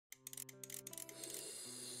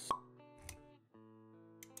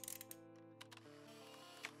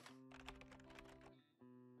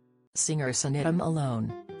Singer Sinitta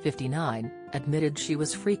Malone, 59, admitted she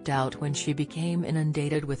was freaked out when she became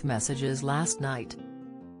inundated with messages last night.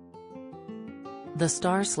 The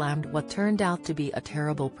star slammed what turned out to be a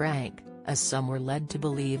terrible prank, as some were led to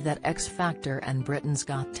believe that X Factor and Britain's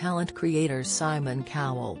Got Talent creator Simon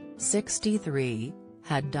Cowell, 63,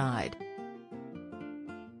 had died.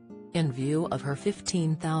 In view of her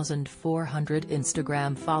 15,400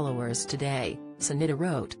 Instagram followers today, Sinitta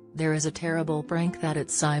wrote, "There is a terrible prank that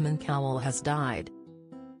Simon Cowell has died.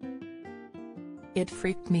 It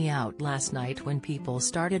freaked me out last night when people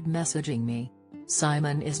started messaging me.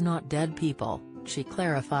 Simon is not dead, people," she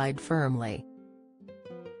clarified firmly.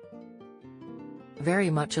 "Very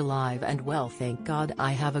much alive and well, thank God.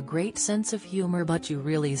 I have a great sense of humor, but you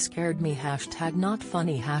really scared me. #not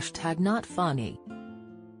funny #not funny.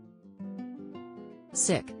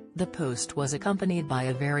 Sick." The post was accompanied by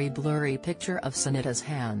a very blurry picture of Sinitta's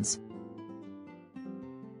hands.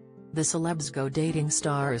 The celeb's Go Dating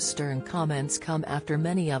star's stern comments come after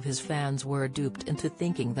many of his fans were duped into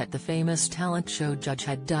thinking that the famous talent show judge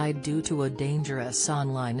had died due to a dangerous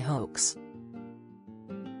online hoax.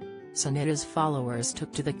 Sinitta's followers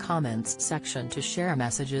took to the comments section to share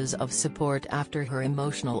messages of support after her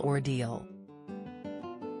emotional ordeal.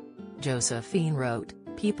 Josephine wrote,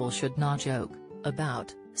 "People should not joke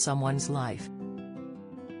about someone's life,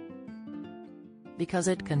 because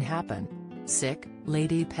it can happen." Sick,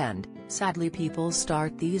 Lady penned, "Sadly people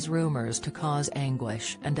start these rumors to cause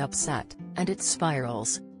anguish and upset, and it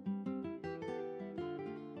spirals.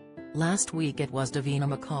 Last week it was Davina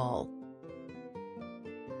McCall.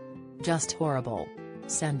 Just horrible.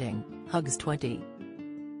 Sending hugs 20.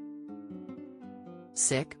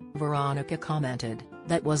 Sick, Veronica commented,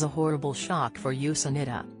 "That was a horrible shock for you,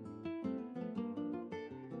 Sinitta.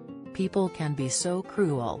 People can be so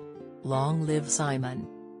cruel. Long live Simon.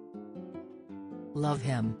 Love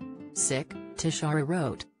him." Sick, Tishara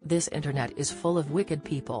wrote, "This internet is full of wicked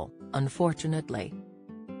people, unfortunately.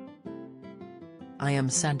 I am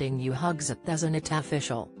sending you hugs at Sinitta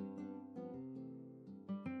Official.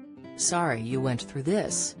 Sorry you went through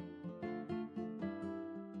this."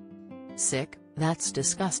 Sick, "That's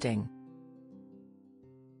disgusting.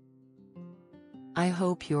 I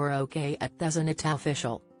hope you're okay at Sinitta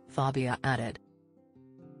Official," Fabia added.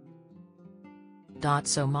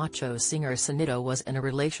 So macho singer Sinitta was in a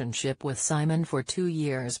relationship with Simon for 2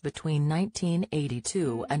 years between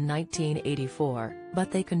 1982 and 1984,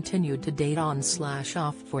 but they continued to date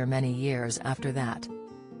on/off for many years after that.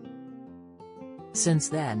 Since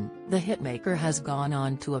then, the hitmaker has gone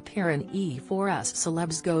on to appear in E4's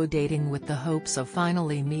Celebs Go Dating with the hopes of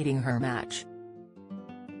finally meeting her match.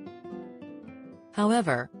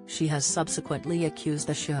 However, she has subsequently accused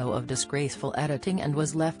the show of disgraceful editing and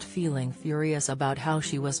was left feeling furious about how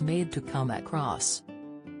she was made to come across.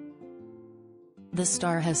 The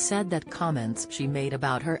star has said that comments she made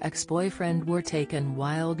about her ex-boyfriend were taken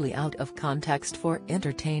wildly out of context for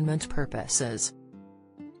entertainment purposes.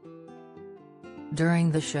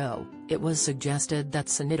 During the show, it was suggested that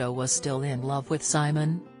Sinitta was still in love with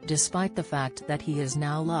Simon, despite the fact that he is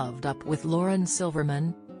now loved up with Lauren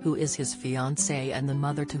Silverman, who is his fiancée and the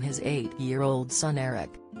mother to his 8-year-old son Eric.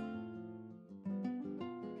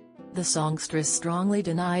 The songstress strongly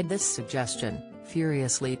denied this suggestion,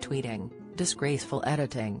 furiously tweeting, "Disgraceful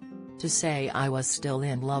editing. To say I was still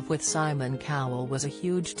in love with Simon Cowell was a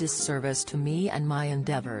huge disservice to me and my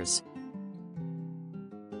endeavors.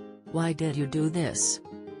 Why did you do this?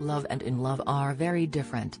 Love and in love are very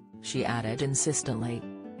different," she added insistently.